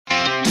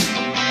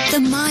The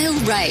Mile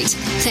Rate,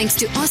 thanks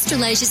to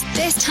Australasia's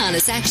best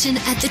harness action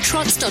at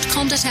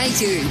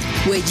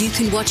thetrots.com.au, where you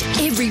can watch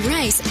every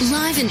race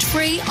live and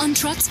free on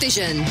Trots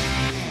Vision.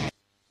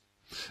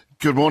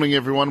 Good morning,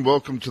 everyone.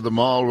 Welcome to the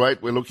Mile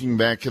Rate. We're looking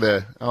back at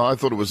I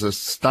thought it was a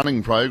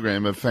stunning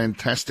program, a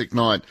fantastic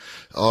night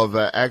of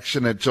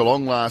action at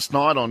Geelong last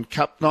night on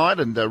Cup Night,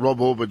 and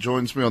Rob Auber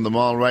joins me on the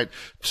Mile Rate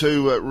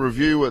to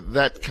review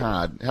that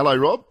card. Hello,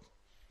 Rob.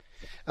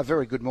 A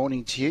very good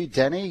morning to you,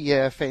 Danny.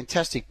 Yeah,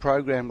 fantastic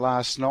program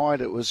last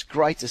night. It was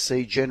great to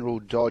see General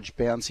Dodge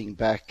bouncing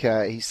back.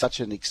 He's such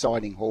an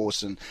exciting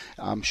horse, and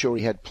I'm sure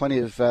he had plenty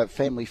of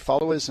family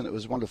followers, and it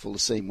was wonderful to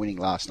see him winning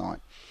last night.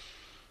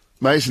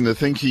 Amazing to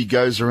think he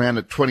goes around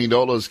at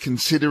 $20,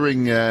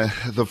 considering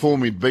the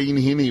form he'd been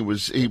in. He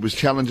was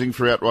challenging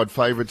for outright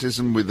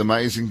favouritism with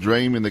Amazing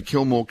Dream in the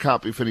Kilmore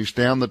Cup. He finished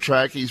down the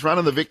track. His run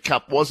in the Vic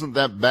Cup wasn't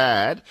that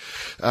bad,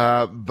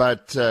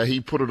 but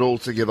he put it all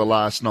together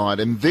last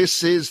night. And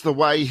this is the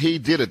way he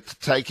did it, to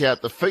take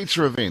out the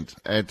feature event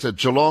at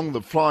Geelong,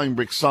 the Flying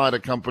Brick Cider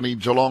Company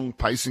Geelong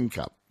Pacing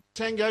Cup.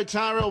 Tango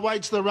Tara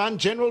awaits the run.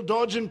 General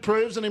Dodge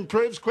improves and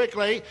improves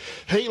quickly.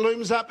 He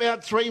looms up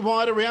out three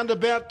wide around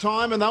about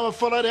time, and they were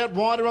followed out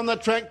wider on the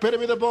track. Better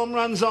Be the Bomb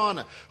runs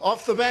on.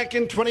 Off the back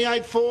in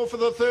 28.4 for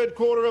the third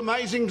quarter.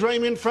 Amazing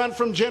Dream in front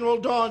from General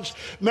Dodge.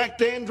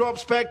 MacDan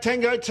drops back.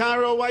 Tango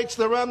Tara awaits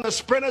the run. The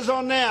sprinter's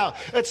on now.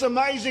 It's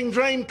Amazing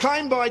Dream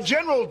claimed by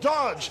General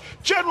Dodge.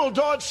 General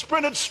Dodge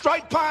sprinted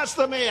straight past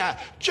the mare.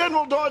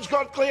 General Dodge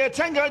got clear.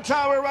 Tango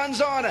Tara runs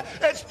on.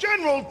 It's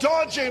General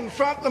Dodge in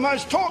front, the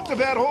most talked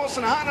about horse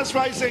and harness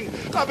racing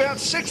about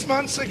 6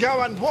 months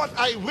ago, and what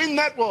a win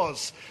that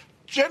was.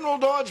 General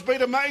Dodge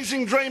beat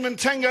Amazing Dream and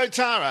Tango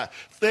Tara.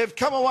 They've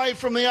come away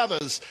from the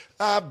others.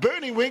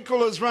 Bernie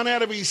Winkle has run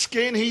out of his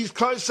skin. He's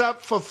close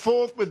up for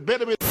fourth with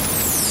Better Be.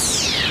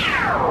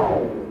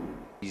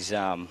 He's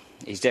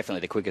definitely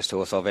the quickest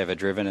horse I've ever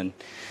driven, and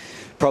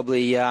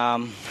probably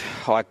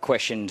I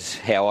questioned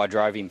how I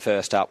drove him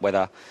first up,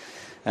 whether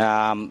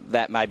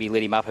that maybe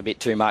lit him up a bit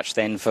too much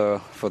then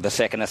for the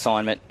second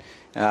assignment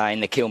in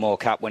the Kilmore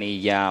Cup, when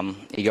he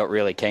got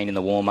really keen in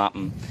the warm-up,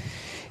 and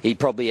he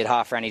probably had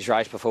half ran his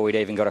race before we'd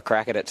even got a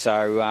crack at it.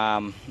 So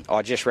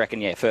I just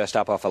reckon, first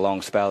up off a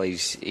long spell,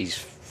 his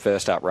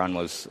first up run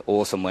was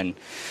awesome when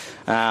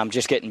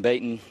just getting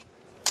beaten.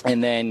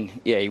 And then,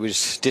 he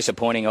was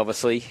disappointing,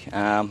 obviously.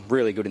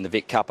 Really good in the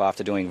Vic Cup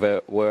after doing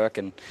work.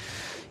 And,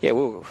 we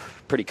were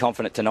pretty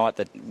confident tonight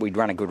that we'd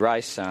run a good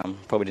race.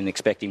 Probably didn't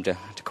expect him to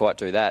quite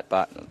do that,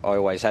 but I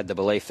always had the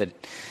belief that,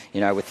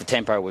 with the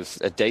tempo was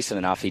decent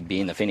enough, he'd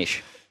be in the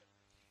finish.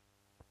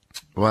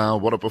 Wow,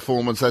 what a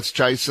performance. That's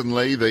Jason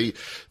Lee, the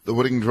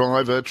winning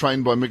driver,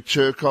 trained by Mick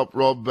Chirkop.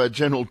 Rob,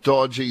 General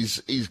Dodge, he's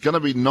going to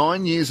be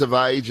 9 years of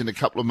age in a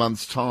couple of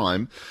months'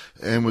 time,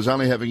 and was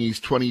only having his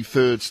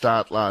 23rd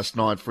start last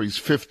night for his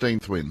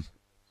 15th win.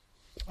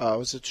 It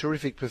was a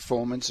terrific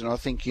performance, and I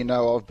think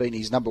I've been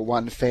his number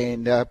one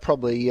fan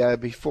probably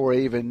before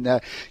he even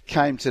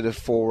came to the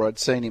fore. I'd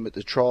seen him at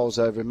the trials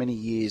over many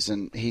years,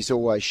 and he's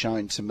always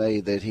shown to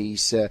me that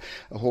he's a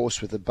horse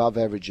with above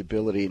average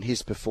ability, and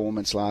his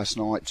performance last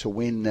night to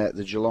win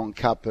the Geelong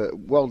Cup,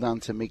 well done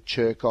to Mick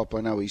Chirkop.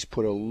 I know he's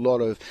put a lot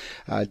of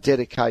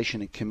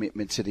dedication and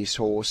commitment to this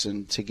horse,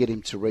 and to get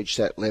him to reach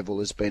that level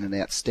has been an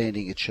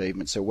outstanding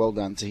achievement. So well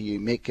done to you,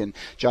 Mick, and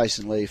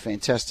Jason Lee,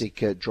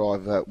 fantastic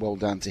driver. Well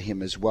done to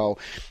him as well.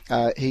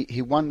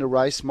 He won the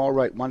race, mile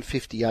rate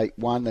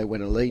 158.1. They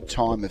went a lead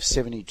time of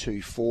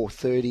 72.4,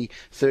 30,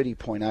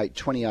 30.8,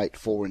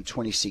 28.4 and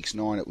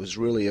 26.9. It was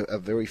really a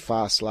very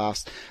fast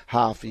last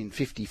half in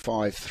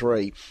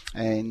 55.3.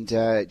 And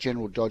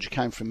General Dodge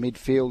came from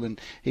midfield, and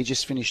he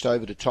just finished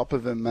over the top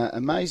of him.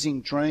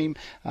 Amazing Dream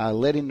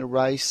led in the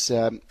race,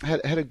 had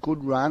a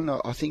good run.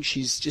 I think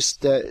she's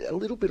just a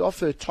little bit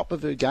off her top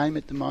of her game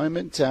at the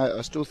moment.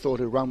 I still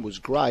thought her run was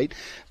great,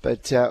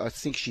 but I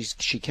think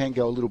she can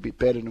go a little bit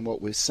better than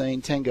what we've seen.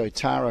 Tango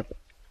Tara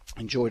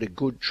enjoyed a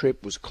good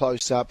trip, was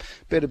close up.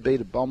 Better Be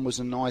the Bomb was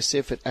a nice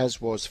effort, as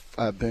was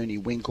Bernie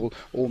Winkle,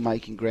 all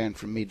making ground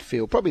from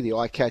midfield. Probably the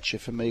eye-catcher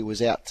for me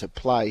was Out to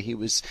Play. He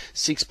was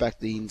six back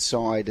the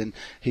inside, and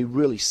he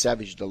really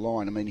savaged the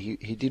line. I mean,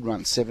 he did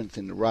run seventh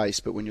in the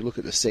race, but when you look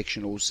at the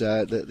sectionals,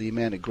 the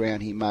amount of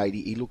ground he made,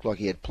 he looked like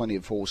he had plenty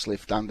of horse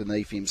left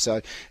underneath him.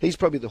 So he's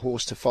probably the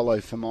horse to follow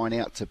for mine,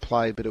 Out to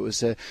Play. But it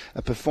was a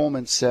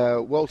performance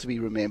well to be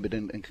remembered,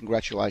 and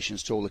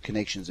congratulations to all the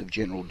connections of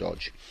General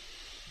Dodge.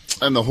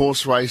 And the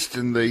horse raced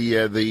in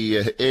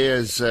the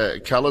Ayres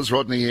colours.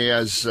 Rodney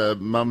Ayres'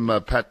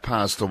 mum, Pat,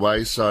 passed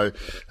away, so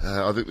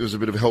I think there was a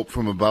bit of help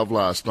from above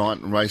last night,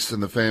 and raced in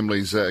the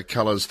family's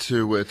colours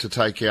to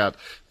take out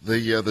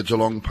the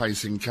Geelong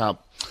Pacing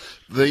Cup.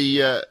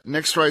 The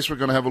next race we're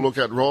going to have a look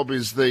at, Rob,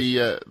 is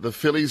the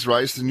fillies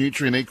race, the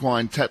Nutrient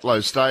Equine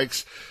Tatlow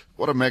Stakes.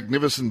 What a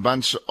magnificent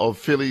bunch of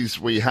fillies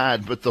we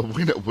had, but the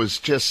winner was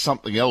just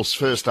something else.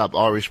 First up,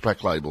 Irish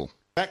Black Label.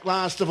 Back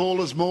last of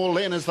all is More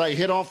Len as they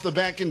head off the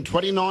back in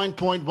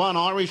 29.1.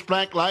 Irish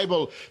Black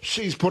Label.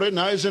 She's put her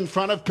nose in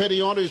front of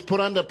Petillon, who's put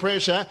under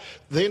pressure.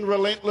 Then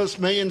Relentless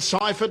Me and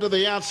Cypher to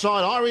the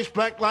outside. Irish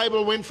Black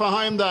Label went for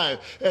home though.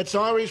 It's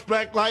Irish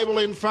Black Label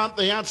in front.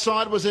 The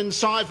outside was in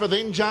Cypher.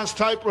 Then Just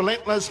Hope,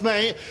 Relentless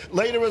Me.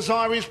 Leader is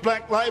Irish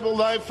Black Label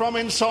though from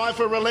in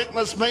Cypher.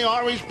 Relentless Me.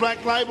 Irish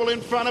Black Label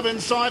in front of in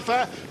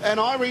Cypher.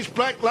 And Irish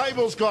Black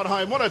Label's got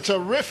home. What a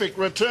terrific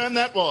return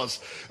that was.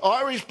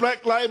 Irish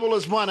Black Label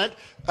has won it.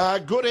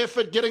 Good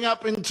effort getting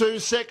up into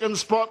second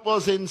spot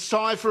was in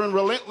Cypher, and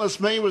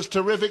Relentless Me was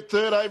terrific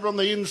third over on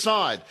the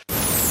inside.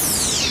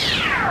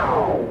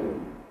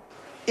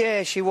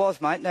 Yeah, she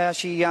was, mate. Now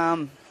she,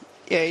 I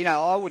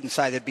wouldn't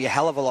say there'd be a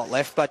hell of a lot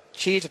left, but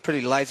she is a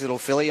pretty lazy little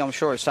filly. I'm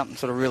sure if something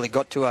sort of really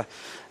got to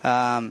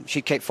her,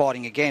 she'd keep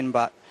fighting again,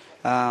 but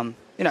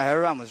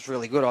her run was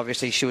really good,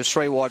 obviously. She was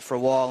 3 wide for a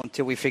while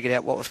until we figured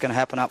out what was going to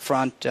happen up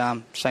front.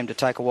 Seemed to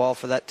take a while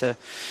for that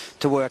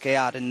to work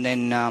out, and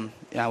then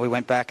we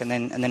went back and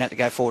then had to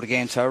go forward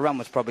again. So her run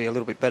was probably a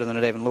little bit better than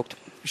it even looked.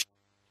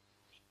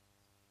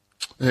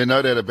 Yeah,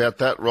 no doubt about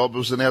that, Rob. It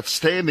was an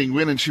outstanding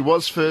win, and she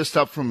was first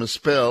up from a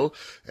spell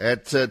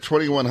at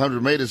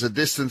 2,100 metres, a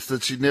distance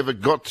that she'd never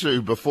got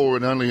to before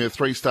in only her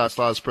 3-star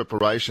last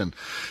preparation.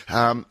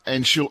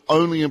 And she'll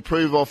only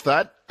improve off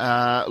that.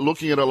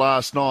 Looking at her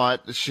last night,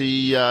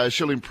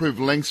 she'll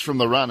improve lengths from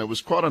the run. It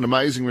was quite an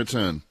amazing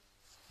return.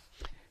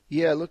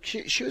 Yeah, look,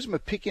 she was my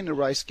pick in the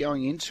race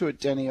going into it,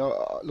 Danny.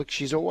 Look,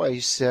 she's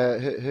always,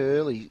 her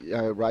early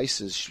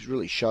races, she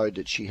really showed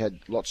that she had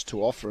lots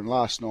to offer, and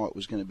last night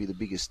was going to be the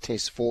biggest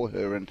test for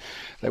her, and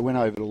they went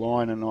over the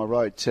line, and I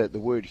wrote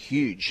the word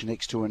huge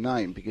next to her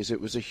name because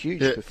it was a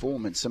huge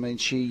performance. I mean,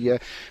 she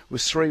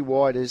was 3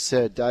 wide, as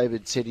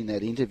David said in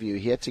that interview.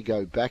 He had to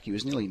go back. He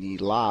was near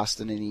last,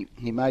 and then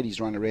he made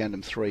his run around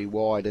him 3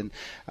 wide, and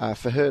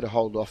for her to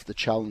hold off the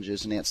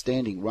challengers, an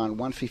outstanding run,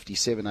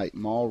 157.8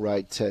 mile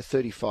rate,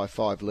 35.5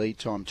 lead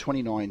time,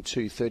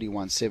 29.2,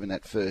 31.7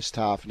 that first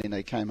half, and then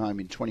they came home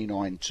in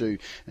 29.2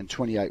 and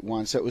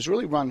 28.1. So it was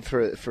really run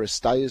for a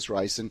stayers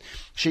race, and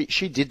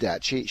she did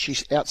that. She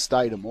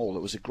outstayed them all.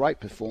 It was a great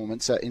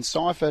performance. In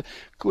Cypher,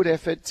 good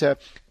effort.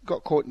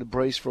 Got caught in the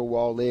breeze for a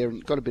while there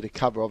and got a bit of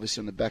cover,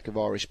 obviously, on the back of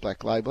Irish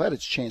Black Label. Had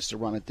its chance to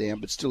run it down,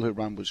 but still her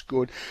run was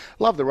good.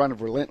 Love the run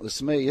of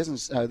Relentless Me.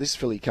 Hasn't this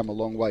filly come a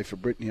long way for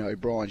Brittany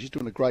O'Brien? She's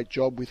doing a great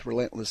job with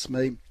Relentless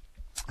Me.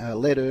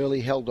 Led early,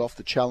 held off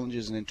the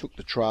challenges, and then took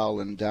the trail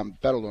and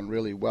battled on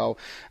really well.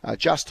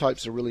 Just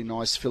Hope's a really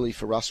nice filly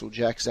for Russell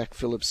Jack. Zach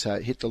Phillips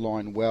hit the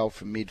line well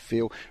from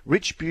midfield.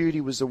 Rich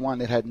Beauty was the one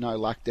that had no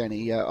luck,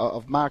 Danny.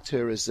 I've marked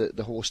her as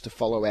the horse to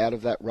follow out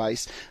of that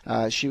race.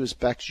 She was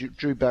back,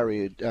 drew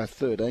barrier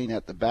 13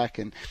 at the back,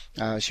 and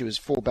she was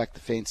 4 back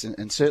the fence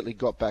and certainly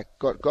got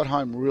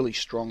home really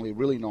strongly.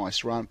 Really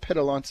nice run.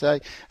 Pedalante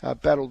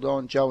battled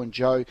on. Joe and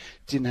Joe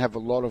didn't have a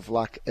lot of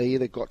luck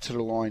either. Got to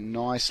the line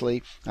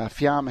nicely.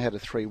 Fiamma had a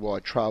 3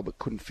 wide trail but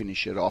couldn't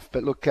finish it off.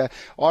 But look,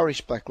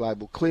 Irish Black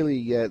Label,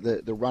 clearly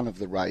the run of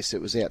the race,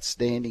 it was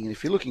outstanding. And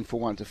if you're looking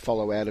for one to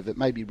follow out of it,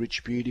 maybe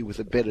Rich Beauty with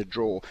a better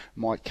draw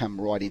might come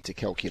right into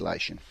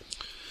calculation.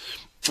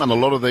 And a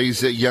lot of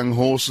these young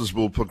horses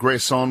will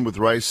progress on with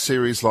race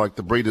series like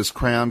the Breeders'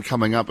 Crown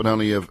coming up in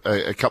only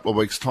a couple of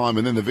weeks' time,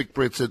 and then the Vic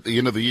Brits at the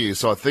end of the year.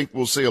 So I think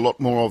we'll see a lot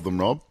more of them,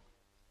 Rob.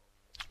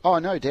 Oh,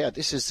 no doubt.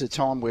 This is the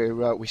time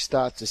where we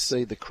start to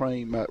see the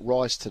cream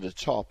rise to the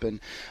top.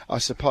 And I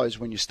suppose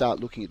when you start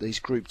looking at these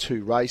Group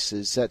 2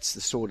 races, that's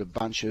the sort of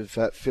bunch of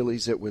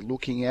fillies that we're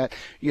looking at.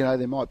 You know,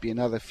 there might be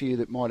another few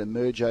that might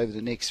emerge over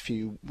the next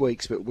few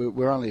weeks, but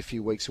we're only a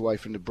few weeks away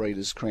from the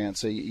Breeders' Crown,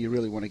 so you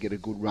really want to get a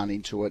good run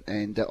into it.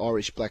 And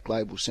Irish Black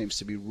Label seems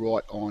to be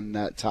right on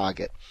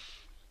target.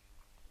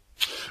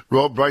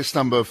 Rob, race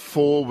number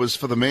 4 was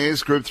for the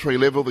mares, Group 3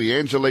 level, the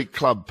Angelique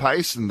Club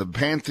Pace, and the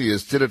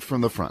Pantheas did it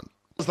from the front.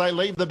 As they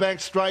leave the back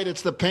straight,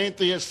 it's the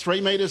Pantheas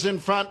 3 metres in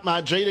front.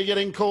 Margita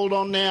getting called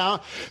on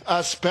now.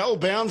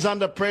 Spellbound's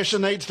under pressure,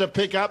 needs to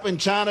pick up.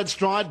 Enchanted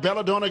Stride,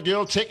 Belladonna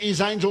Girl, Techie's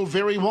Angel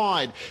very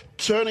wide.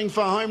 Turning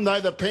for home, though,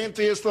 the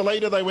Pantheas, the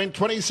leader. They went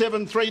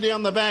 27-3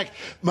 down the back.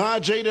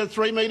 Margita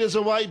 3 metres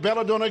away.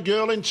 Belladonna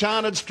Girl,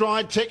 Enchanted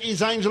Stride.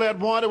 Techie's Angel out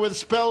wider with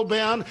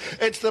Spellbound.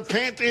 It's the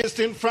Pantheas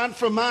in front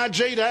from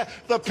Margita.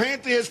 The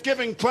Pantheas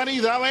giving plenty,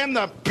 though, and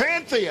the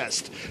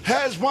Pantheas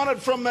has won it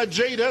from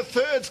Margita.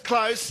 Third's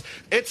close.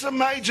 It's a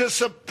major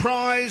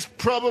surprise,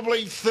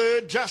 probably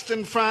third, just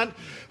in front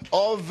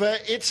of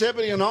It's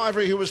Ebony and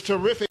Ivory, who was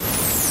terrific.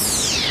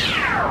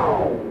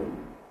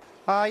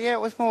 Yeah,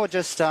 it was more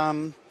just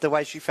the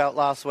way she felt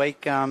last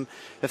week. The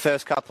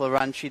first couple of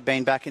runs she'd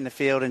been back in the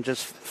field and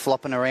just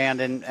flopping around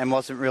and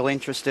wasn't real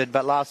interested.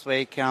 But last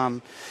week,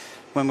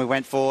 when we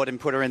went forward and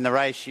put her in the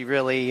race, she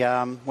really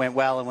went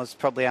well and was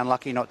probably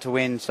unlucky not to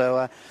win. So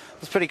I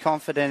was pretty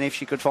confident if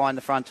she could find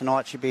the front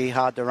tonight, she'd be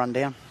hard to run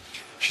down.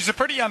 She's a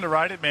pretty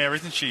underrated mare,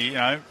 isn't she? You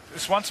know,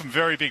 she's won some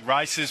very big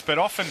races, but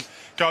often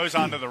goes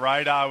under the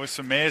radar with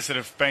some mares that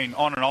have been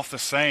on and off the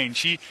scene.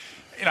 She,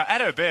 you know,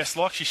 at her best,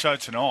 like she showed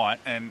tonight,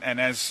 and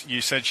as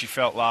you said she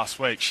felt last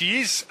week, she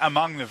is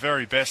among the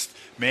very best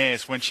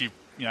mares when she,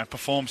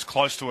 performs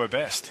close to her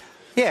best.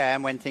 Yeah,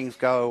 and when things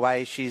go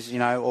away, she's,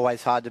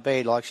 always hard to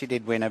beat. Like she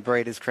did win a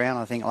Breeders' Crown,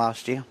 I think,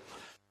 last year.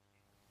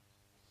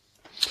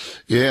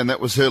 Yeah, and that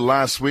was her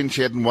last win.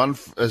 She hadn't won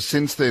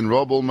since then,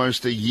 Rob,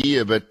 almost a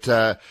year, but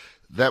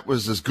that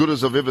was as good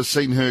as I've ever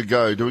seen her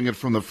go, doing it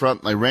from the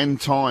front. They ran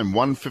time,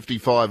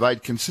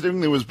 1:55.8,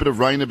 considering there was a bit of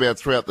rain about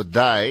throughout the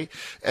day,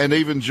 and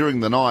even during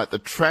the night. The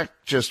track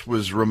just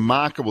was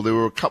remarkable. There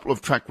were a couple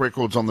of track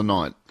records on the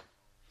night.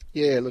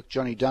 Yeah, look,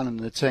 Johnny Dunn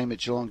and the team at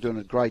Geelong doing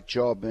a great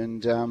job,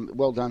 and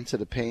well done to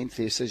the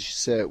Panthers.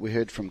 As we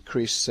heard from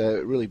Chris,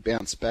 really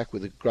bounced back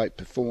with a great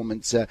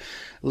performance,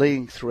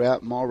 leading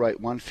throughout, mile rate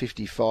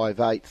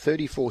 1:55.8,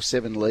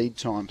 34.7 lead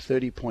time,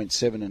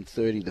 30.7 and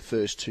 30 the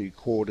first two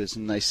quarters,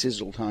 and they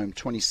sizzled home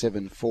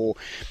 27.4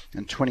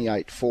 and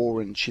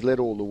 28.4, and she led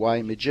all the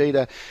way.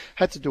 Majida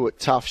had to do it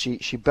tough.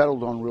 She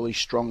battled on really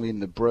strongly in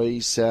the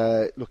breeze.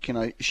 Look,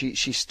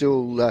 she's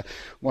still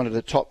one of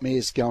the top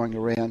mares going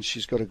around.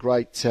 She's got a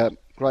great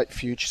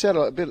future. She's had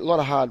a lot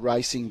of hard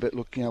racing, but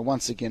look,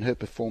 once again, her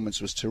performance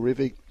was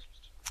terrific.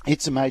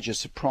 It's a Major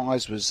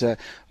Surprise was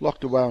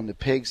locked away on the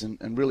pegs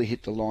and really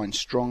hit the line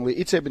strongly.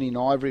 It's Ebony and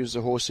Ivory was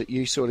a horse that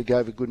you sort of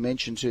gave a good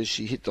mention to.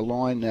 She hit the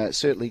line,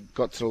 certainly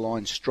got to the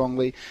line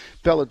strongly.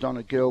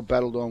 Belladonna Girl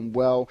battled on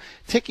well.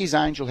 Techie's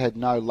Angel had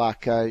no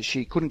luck.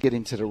 She couldn't get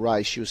into the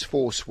race. She was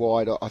forced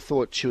wide. I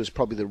thought she was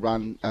probably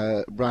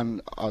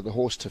the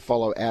horse to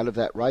follow out of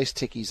that race,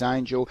 Techie's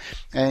Angel.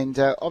 And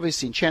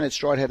obviously Enchanted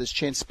Stride had its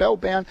chance.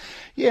 Spellbound,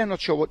 I'm not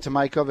sure what to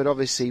make of it.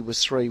 Obviously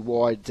was three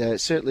wide.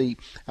 Certainly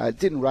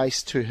didn't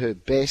race to her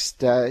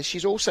best.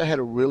 She's also had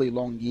a really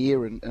long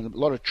year and a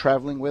lot of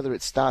travelling, whether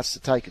it starts to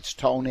take its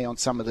toll now on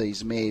some of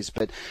these mares.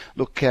 But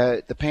look,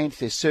 the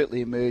Panthers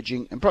certainly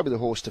emerging, and probably the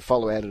horse to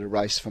follow out of the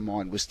race for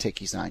mine was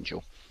Techie's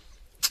Angel.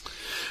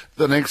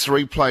 The next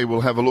replay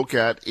we'll have a look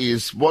at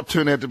is what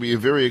turned out to be a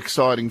very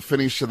exciting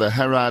finish to the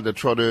Harada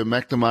Trotter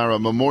McNamara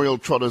Memorial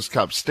Trotters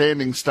Cup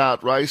standing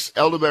start race.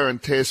 Aldebaran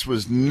Tess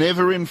was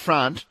never in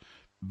front,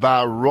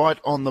 bar right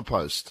on the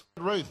post.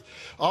 Ruth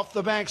off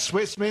the back,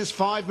 Swiss Miss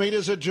 5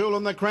 metres, a Jewel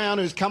in the Crown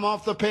who's come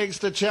off the pegs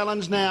to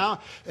challenge now.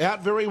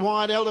 Out very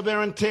wide,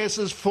 Aldebaran Tess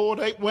is 4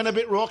 deep, went a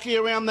bit rocky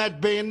around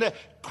that bend.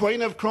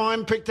 Queen of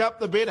Crime picked up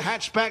the bit,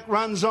 Hatchback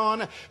runs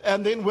on,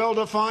 and then well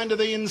defined to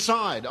the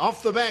inside.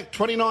 Off the back,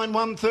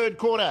 29-1 third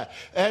quarter,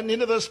 and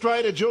into the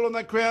straight, a Jewel in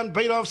the Crown,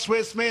 beat off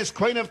Swiss Miss.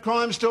 Queen of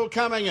Crime still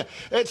coming.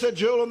 It's a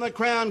Jewel in the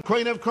Crown,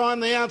 Queen of Crime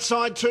the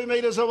outside 2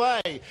 metres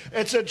away.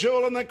 It's a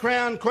Jewel in the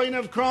Crown, Queen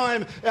of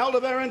Crime,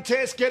 Aldebaran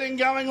Tess getting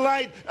going late.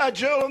 A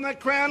Jewel in the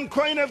Crown,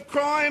 Queen of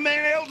Crime,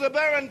 and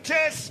Aldebaran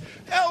Tess.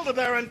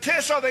 Aldebaran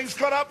Tess, I think, has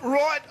got up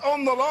right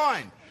on the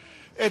line.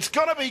 It's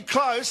got to be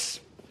close.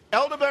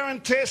 Aldebaran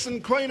Tess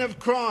and Queen of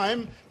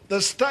Crime, the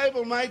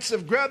stablemates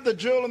have grabbed the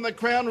Jewel in the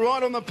Crown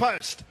right on the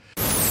post.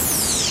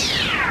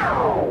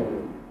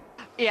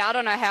 Yeah, I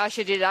don't know how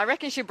she did it. I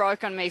reckon she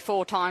broke on me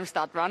 4 times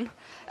that run.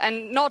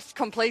 And not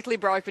completely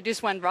broke, but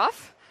just went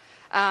rough.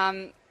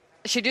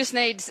 She just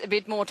needs a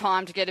bit more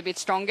time to get a bit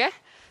stronger.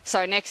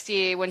 So next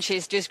year, when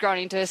she's just grown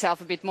into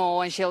herself a bit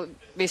more and she'll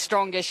be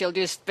stronger, she'll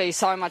just be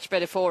so much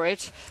better for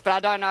it. But I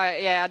don't know,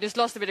 I just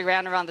lost a bit of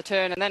ground around the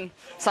turn and then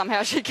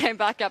somehow she came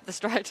back up the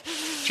straight.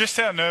 Just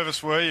how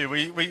nervous were you?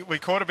 We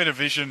caught a bit of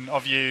vision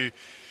of you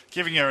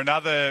giving her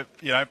another,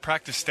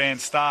 practice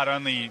stand start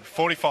only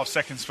 45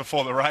 seconds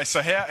before the race.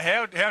 So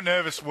how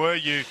nervous were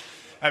you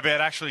about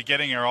actually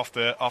getting her off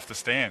the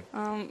stand?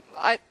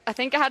 I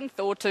think I hadn't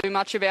thought too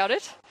much about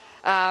it.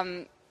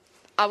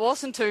 I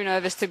wasn't too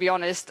nervous, to be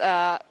honest.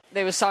 There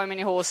were so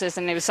many horses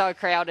and it was so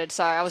crowded,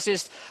 so I was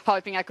just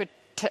hoping I could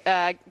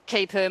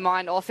keep her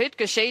mind off it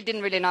because she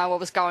didn't really know what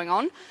was going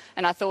on,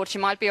 and I thought she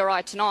might be all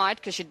right tonight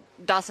because she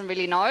doesn't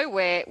really know,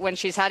 where when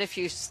she's had a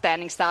few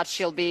standing starts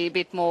she'll be a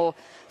bit more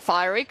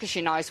fiery because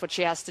she knows what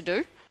she has to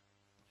do.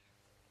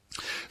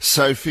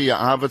 Sophia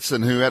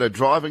Arvidsson, who had a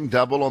driving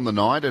double on the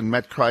night, and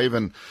Matt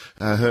Craven,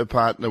 her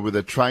partner, with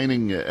a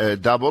training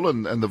double,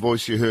 and the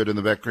voice you heard in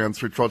the background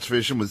through Trot's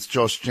Vision was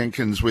Josh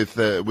Jenkins with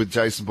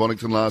Jason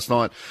Bonington last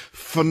night.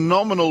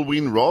 Phenomenal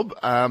win, Rob.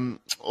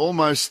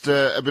 Almost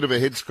a bit of a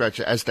head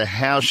scratcher as to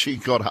how she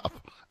got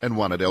up and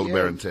won at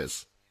Aldebaran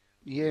Tess.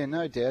 Yeah,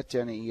 no doubt,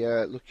 Danny.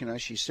 Look,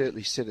 she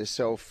certainly set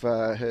herself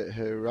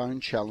her own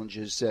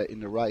challenges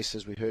in the race,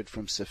 as we heard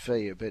from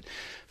Sophia. But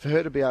for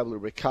her to be able to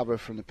recover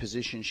from the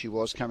position she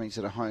was coming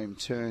to the home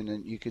turn,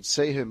 and you could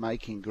see her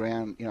making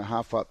ground,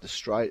 halfway up the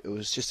straight, it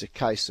was just a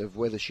case of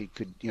whether she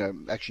could,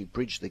 actually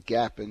bridge the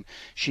gap, and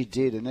she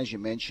did. And as you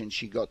mentioned,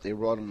 she got there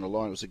right on the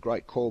line. It was a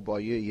great call by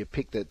you. You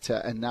picked it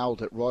and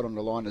nailed it right on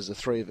the line as the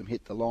three of them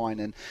hit the line.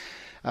 And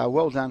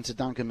Well done to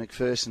Duncan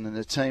McPherson and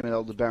the team at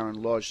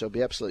Aldebaran Lodge. They'll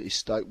be absolutely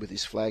stoked with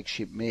this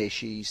flagship mare.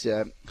 She's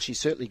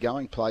certainly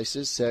going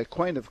places.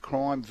 Queen of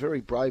Crime,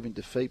 very brave in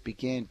defeat,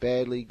 began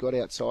badly, got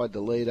outside the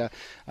leader,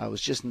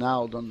 was just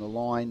nailed on the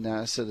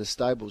line, so the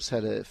stables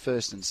had a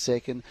first and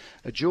second.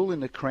 A Jewel in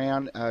the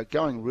Crown,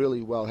 going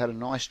really well, had a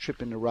nice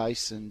trip in the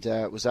race and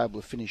was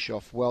able to finish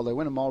off well. They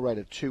went a mile rate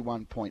of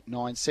 2:1.9,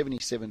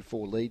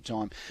 77.4 lead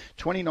time,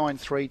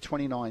 29.3,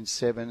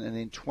 29.7, and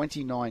then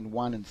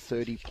 29.1 and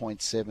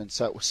 30.7.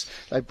 So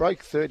they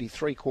broke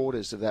 33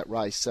 quarters of that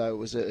race, so it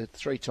was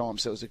 3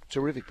 times. So it was a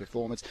terrific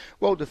performance.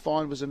 Well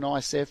defined, was a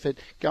nice effort,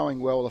 going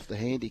well off the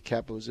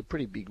handicap. It was a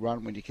pretty big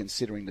run when you're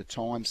considering the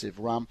times they've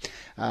run.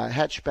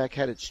 Hatchback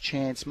had its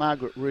chance.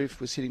 Margaret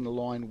Roof was hitting the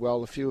line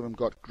well. A few of them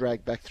got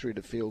dragged back through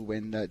the field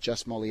when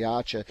Just Molly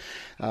Archer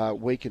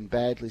weakened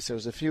badly. So there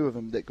was a few of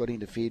them that got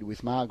interfered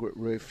with. Margaret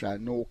Roof,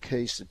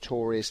 Norquay,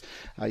 Sartorius.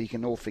 You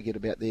can all forget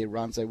about their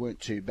runs. They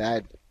weren't too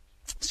bad.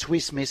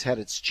 Swiss Miss had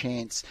its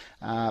chance,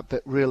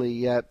 but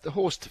really the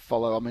horse to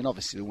follow, I mean,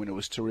 obviously the winner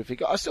was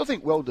terrific. I still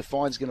think Well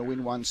Defined's going to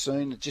win one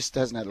soon. It just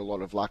hasn't had a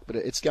lot of luck, but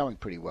it's going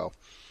pretty well.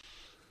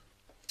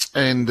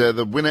 And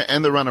the winner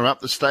and the runner-up,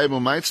 the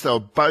stablemates, they were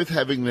both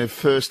having their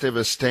first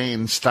ever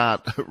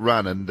start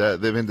run, and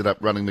they've ended up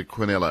running the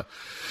Quinella.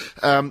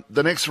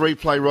 The next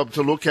replay, Rob,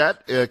 to look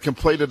at,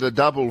 completed a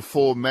double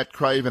for Matt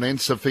Craven and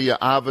Sophia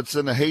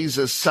Arvidsson. He's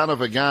a son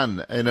of a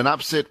gun, and an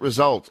upset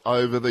result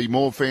over the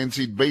more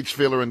fancied Beach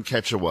Villa and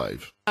Catch a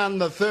Wave. In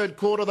the third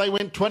quarter, they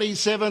went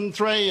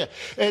 27-3.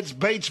 It's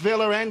Beach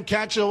Villa and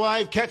Catch a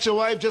Wave. Catch a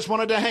Wave just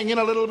wanted to hang in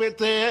a little bit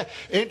there.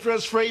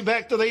 Interest Free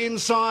back to the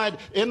inside.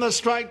 In the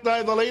straight,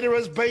 though, the leader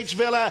is Beach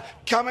Villa.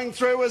 Coming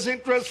through is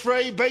Interest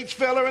Free. Beach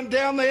Villa, and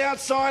down the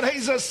outside,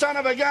 He's a Son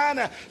of a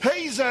Gun.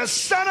 He's a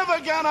Son of a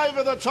Gun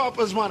over the top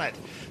has won it.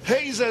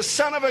 He's a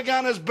Son of a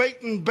Gun has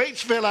beaten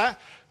Beach Villa.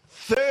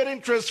 Third,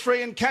 Interest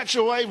Free, and Catch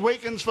a Wave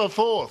weakens for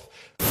fourth.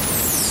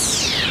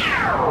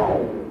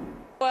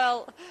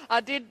 Well,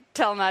 I did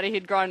tell Matty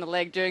he'd grown a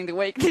leg during the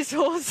week, this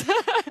horse.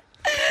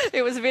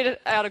 It was a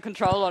bit out of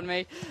control on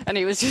me, and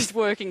he was just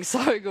working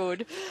so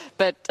good.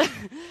 But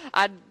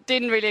I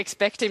didn't really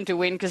expect him to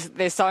win because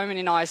there's so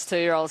many nice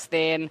 2-year-olds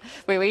there, and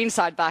we were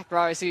inside back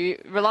row, so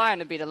you rely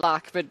on a bit of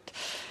luck, but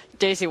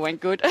geez, he went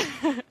good.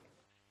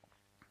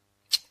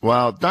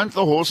 Well, don't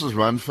the horses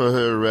run for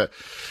her,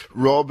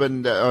 Rob?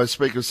 And I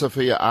speak of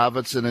Sophia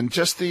Arvidsson, and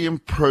just the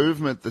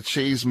improvement that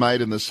she's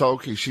made in the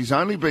sulky. She's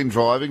only been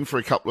driving for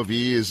a couple of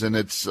years, and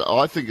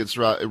I think it's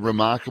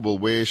remarkable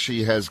where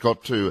she has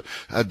got to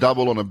a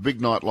double on a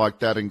big night like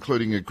that,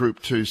 including a Group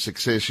 2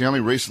 success. She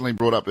only recently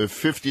brought up her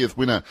 50th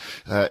winner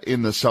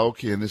in the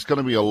sulky, and there's going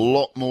to be a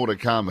lot more to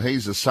come.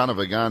 He's a Son of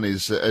a Gun,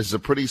 is a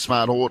pretty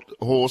smart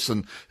horse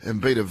and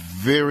beat a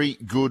very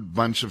good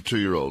bunch of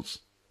 2-year-olds.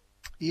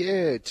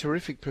 Yeah,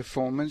 terrific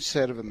performance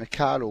out of a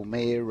Mikado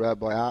mare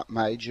by Art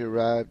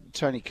Major.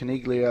 Tony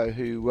Caniglio,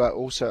 who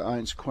also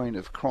owns Queen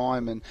of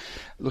Crime. And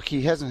look,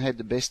 he hasn't had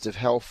the best of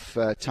health,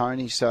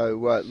 Tony.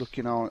 So, look,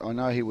 you know, I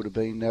know he would have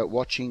been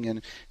watching.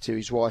 And to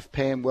his wife,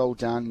 Pam, well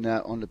done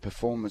on the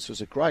performance. It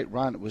was a great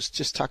run. It was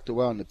just tucked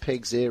away on the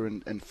pegs there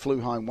and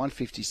flew home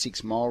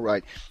 156 mile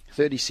rate.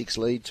 36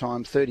 lead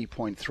time,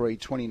 30.3,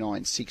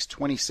 29.6,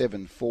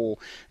 27.4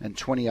 and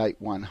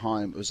 28.1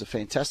 home. It was a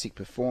fantastic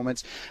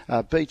performance.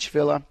 Beach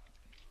Villa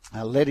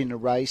led in the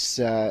race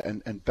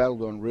and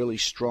battled on really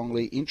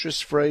strongly.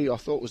 Interest Free, I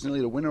thought, was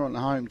nearly the winner on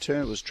the home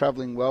turn. It was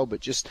travelling well, but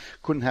just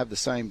couldn't have the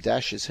same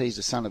dash as He's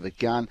a Son of a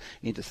Gun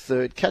into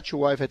third. Catch a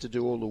Wave had to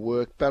do all the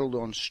work, battled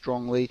on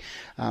strongly.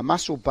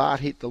 Muscle Bart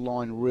hit the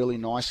line really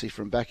nicely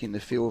from back in the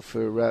field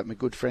for my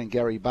good friend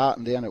Gary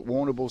Barton down at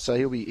Warrnambool, so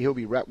he'll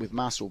be wrapped with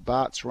Muscle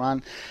Bart's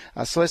run.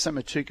 Celeste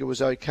Matuka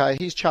was okay.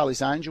 Here's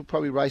Charlie's Angel,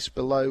 probably raced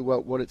below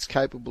what it's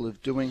capable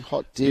of doing.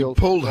 Hot Deal. He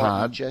pulled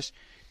hard.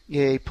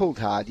 Yeah, he pulled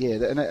hard,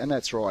 yeah, and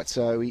that's right.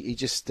 So he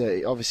just,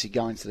 obviously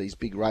going to these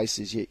big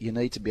races, you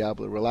need to be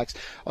able to relax.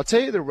 I'll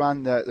tell you the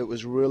run that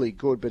was really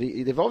good, but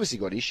they've obviously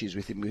got issues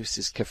with him. This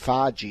is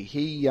Kafaji.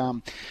 He,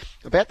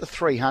 about the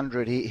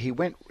 300, he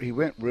went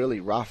really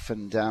rough,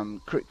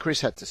 and Chris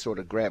had to sort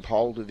of grab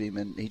hold of him,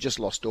 and he just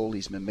lost all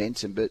his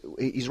momentum. But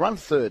he's run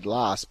third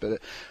last,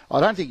 but I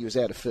don't think he was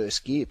out of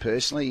first gear,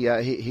 personally.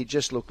 He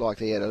just looked like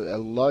they had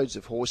loads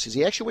of horses.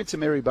 He actually went to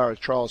Maryborough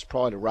Trials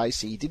prior to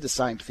racing. He did the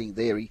same thing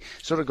there. He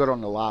sort of got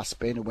on the last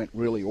bend and went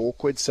really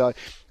awkward. So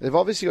they've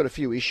obviously got a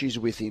few issues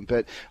with him,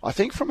 but I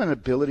think from an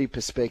ability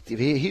perspective,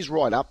 he's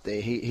right up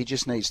there. He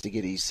just needs to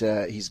get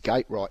his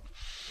gait right.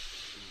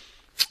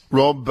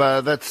 Rob,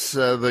 that's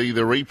the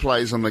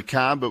replays on the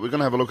card, but we're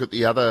going to have a look at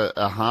the other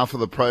half of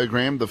the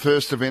program. The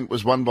first event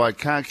was won by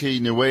Kaki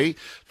Nui,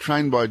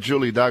 trained by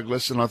Julie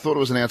Douglas, and I thought it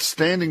was an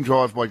outstanding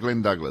drive by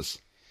Glenn Douglas.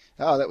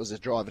 Oh, that was a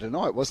driver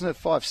tonight, wasn't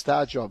it?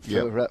 5-star job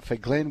for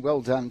Glenn.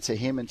 Well done to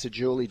him and to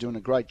Julie, doing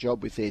a great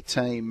job with their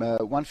team.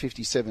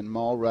 157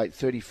 mile rate,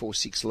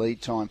 34.6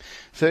 lead time,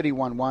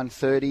 31.1,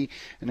 30,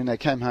 and then they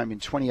came home in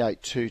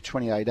 28.2,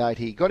 28.8.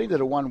 He got into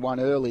the 1-1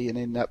 early and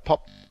then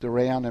popped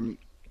around and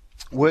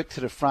Worked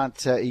to the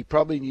front. He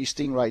probably knew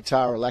Stingray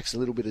Tara lacks a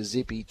little bit of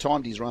zip. He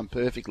timed his run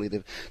perfectly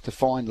to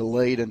find the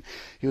lead, and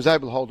he was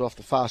able to hold off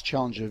the fast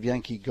challenger of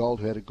Yankee Gold,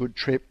 who had a good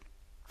trip.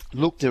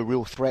 Looked a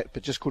real threat,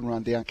 but just couldn't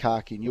run down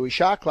Karki Nui.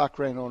 Shark Luck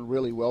ran on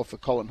really well for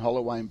Colin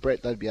Holloway and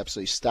Brett. They'd be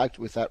absolutely stoked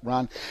with that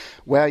run.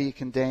 Wow, You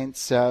Can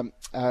Dance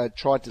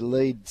tried to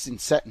lead and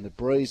sat in the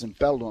breeze and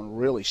battled on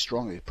really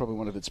strongly. Probably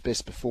one of its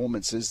best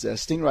performances.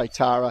 Stingray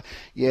Tara,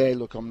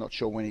 look, I'm not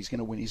sure when he's going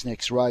to win his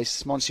next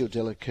race. Monsieur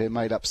Delacour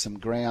made up some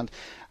ground.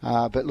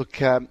 But look,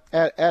 out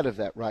of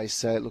that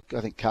race, I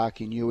think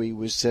Karki Nui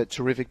was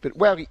terrific. But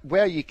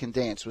Wow, You Can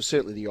Dance was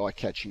certainly the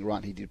eye-catching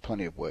run. He did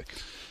plenty of work.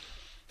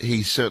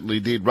 He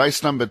certainly did.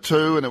 Race number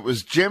 2, and it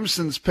was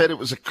Jemson's Pet. It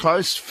was a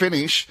close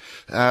finish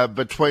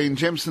between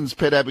Jemson's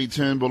Pet, Abby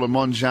Turnbull, and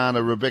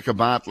Monjana, Rebecca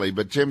Bartley.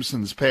 But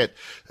Jemson's Pet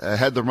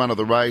had the run of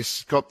the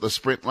race, got the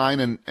sprint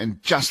lane,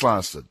 and just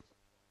lasted.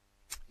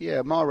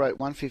 Yeah, mile rate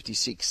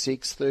 156.6,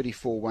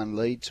 34.1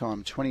 lead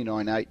time,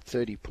 29.8,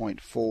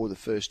 30.4 the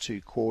first 2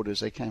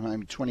 quarters. They came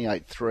home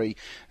 28.3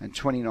 and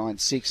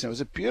 29.6. And it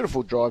was a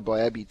beautiful drive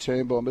by Abby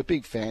Turnbull. I'm a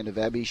big fan of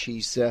Abby.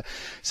 She's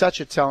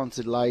such a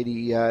talented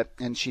lady,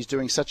 and she's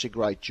doing such a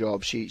great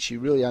job. She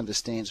really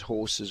understands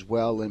horses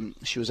well, and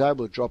she was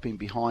able to drop in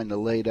behind the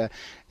leader.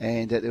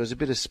 And there was a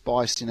bit of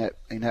spice in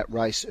that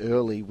race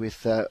early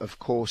with, of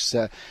course,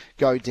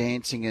 Go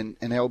Dancing and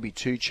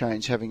LB2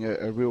 Change having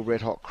a real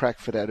red-hot crack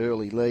for that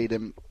early lead.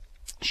 And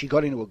she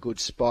got into a good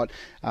spot,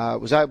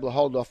 was able to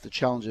hold off the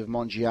challenge of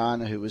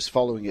Mongiana, who was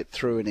following it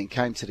through, and then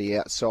came to the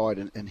outside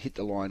and hit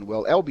the line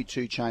well.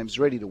 LB2 James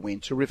ready to win,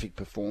 terrific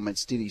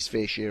performance, did his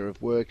fair share of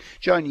work.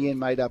 Joan Yen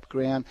made up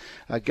ground.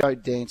 Go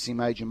Dancing,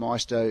 Major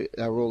Maestro,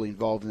 they were all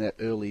involved in that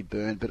early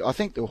burn. But I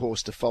think the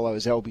horse to follow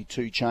is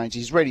LB2 James.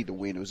 He's ready to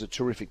win. It was a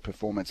terrific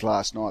performance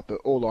last night,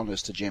 but all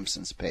honours to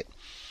Jemson's Pet.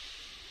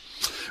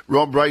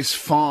 Rob, race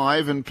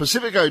 5, and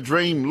Pacifico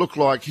Dream looked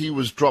like he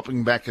was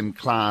dropping back in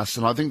class,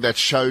 and I think that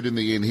showed in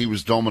the end. He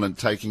was dominant,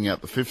 taking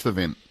out the 5th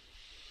event.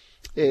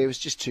 Yeah, he was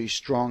just too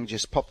strong,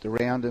 just popped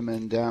around him,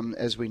 and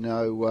as we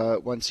know,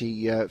 once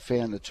he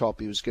found the top,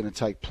 he was going to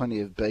take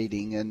plenty of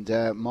beating, and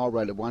mile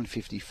rate of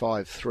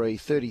 155.3,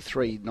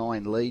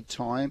 33.9 lead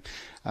time,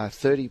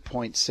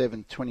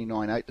 30.7,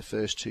 29.8 the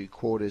first 2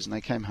 quarters, and they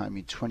came home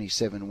in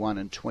 27.1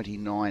 and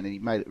 29, and he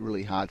made it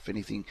really hard for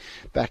anything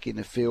back in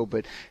the field,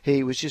 but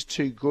he was just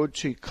too good,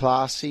 too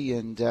classy,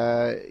 and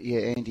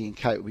Andy and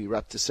Kate will be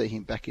rapt to see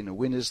him back in the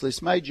winners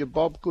list. Major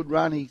Bob, good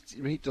run, he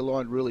hit the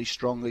line really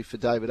strongly for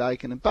David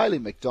Aiken, and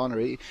Bailey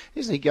McDonough,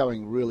 isn't he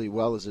going really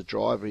well as a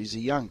driver? He's a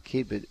young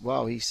kid, but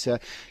wow, he's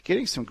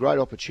getting some great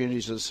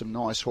opportunities with some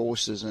nice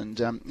horses, and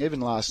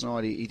even last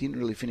night he didn't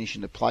really finish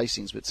in the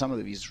placings, but some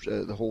of his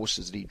the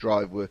horses that he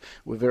drove were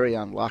very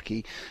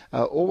unlucky.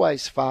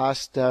 Always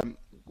fast.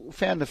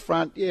 Found the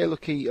front. Yeah,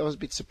 look, I was a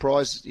bit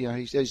surprised. You know,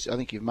 I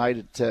think you've made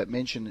it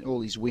mention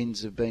all his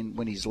wins have been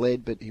when he's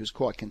led, but he was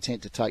quite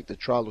content to take the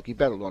trail. Look, he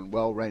battled on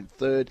well, ran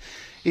 3rd.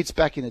 It's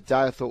Back in the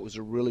Day, I thought was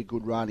a really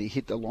good run. He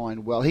hit the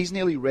line well. He's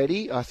nearly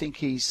ready. I think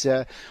he's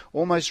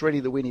almost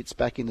ready to win It's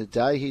Back in the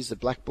Day. He's the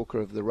black booker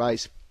of the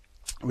race.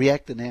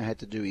 Reactor now had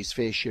to do his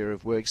fair share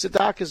of work.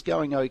 Sadaka's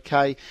going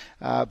okay,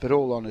 but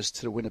all honours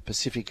to the winner,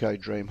 Pacifico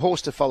Dream.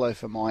 Horse to follow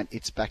for mine,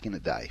 It's Back in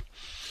the Day.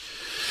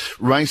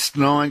 Race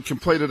 9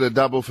 completed a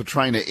double for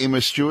trainer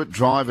Emma Stewart,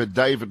 driver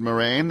David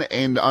Moran,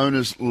 and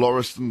owners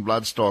Lauriston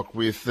Bloodstock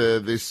with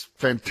this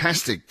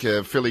fantastic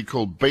filly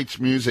called Beach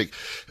Music.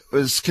 It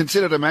was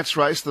considered a match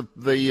race.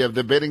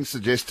 The betting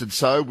suggested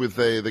so with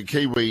the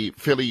Kiwi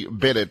filly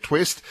Better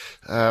Twist.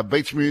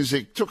 Beach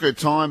Music took her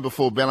time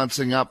before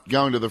balancing up,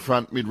 going to the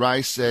front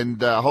mid-race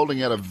and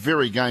holding out a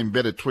very game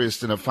Better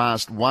Twist in a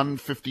fast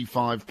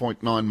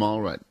 155.9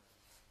 mile rate.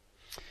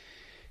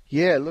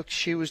 Yeah, look,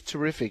 she was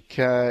terrific.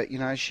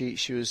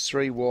 She was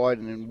 3 wide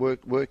and then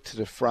worked to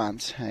the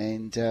front,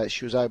 and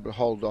she was able to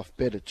hold off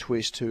Better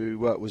Twist, who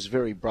was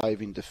very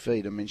brave in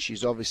defeat. I mean,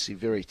 she's obviously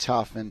very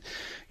tough, and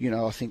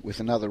I think with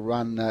another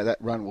run, that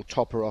run will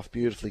top her off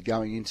beautifully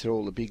going into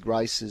all the big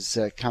races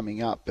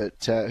coming up.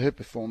 But her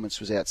performance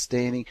was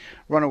outstanding.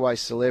 Runaway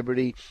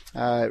Celebrity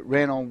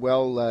ran on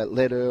well,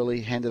 led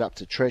early, handed up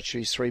to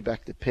Treachery, 3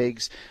 back to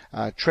pegs.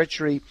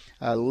 Treachery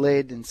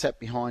led and sat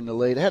behind the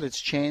lead, had its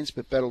chance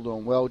but battled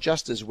on well.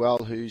 Just as well,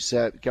 who's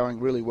going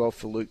really well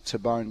for Luke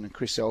Tabone and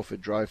Chris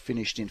Elford drove,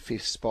 finished in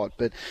 5th spot.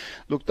 But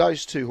look,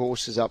 those 2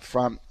 horses up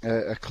front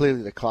are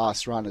clearly the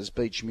class runners,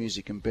 Beach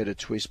Music and Better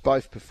Twist.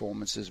 Both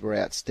performances were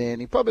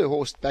outstanding. Probably the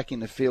horse back in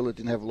the field that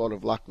didn't have a lot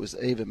of luck was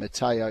Eva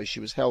Mateo. She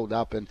was held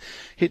up and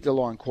hit the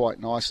line quite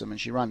nicely. I mean,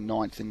 she ran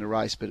 9th in the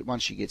race, but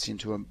once she gets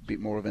into a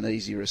bit more of an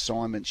easier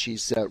assignment,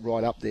 she's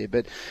right up there.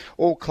 But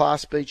all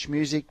class, Beach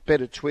Music,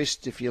 Better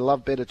Twist. If you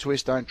love Better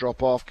Twist, don't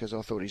drop off, because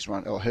I thought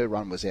her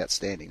run was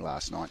outstanding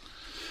last night.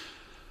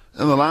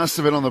 And the last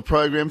event on the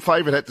program,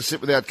 favourite had to sit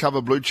without cover,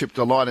 Blue Chip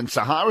Delight, and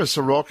Sahara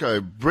Sirocco,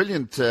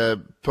 brilliant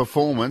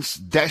performance,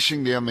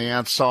 dashing down the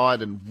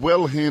outside and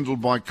well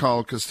handled by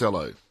Kyle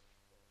Costello.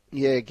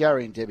 Yeah,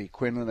 Gary and Debbie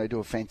Quinlan, they do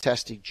a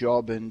fantastic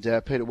job, and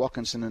Peter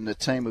Watkinson and the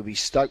team will be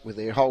stoked with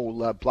their whole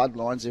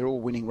bloodlines. They're all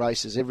winning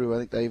races everywhere. I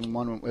think they even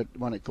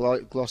won at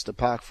Gloucester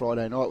Park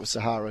Friday night with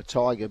Sahara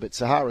Tiger, but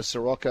Sahara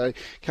Sirocco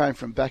came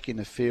from back in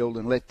the field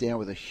and let down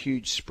with a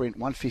huge sprint,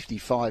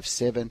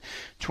 155.7,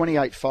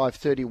 28.5,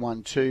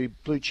 31.2.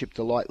 Blue Chip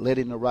Delight led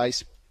in the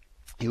race.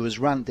 He was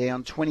run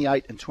down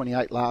 28 and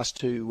 28 last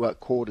two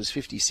quarters,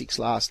 56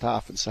 last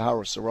half, and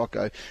Sahara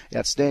Sirocco,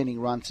 outstanding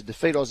run to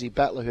defeat Aussie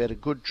Battler, who had a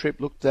good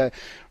trip, looked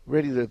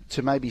ready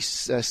to maybe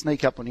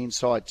sneak up on the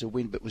inside to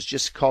win, but was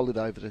just collared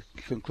over the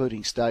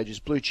concluding stages.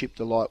 Blue Chip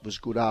Delight was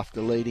good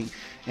after leading.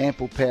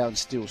 Ample Power and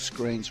Steel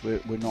Screens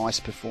were nice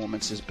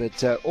performances,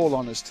 but all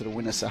honours to the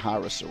winner,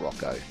 Sahara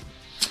Sirocco.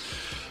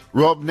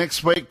 Rob,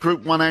 next week,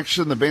 Group 1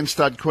 action. The Ben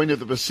Stud Queen of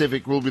the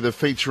Pacific will be the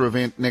feature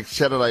event next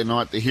Saturday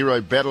night. The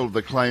Hero Battle of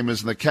the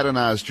Claimers and the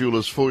Catanars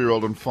Jewelers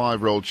 4-year-old and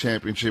 5-year-old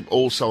championship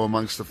also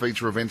amongst the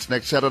feature events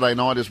next Saturday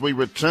night as we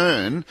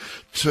return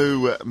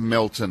to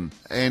Melton.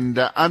 And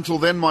until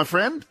then, my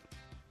friend.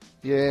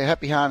 Yeah,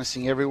 happy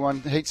harnessing,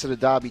 everyone. Heats of the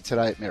Derby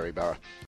today at Maryborough.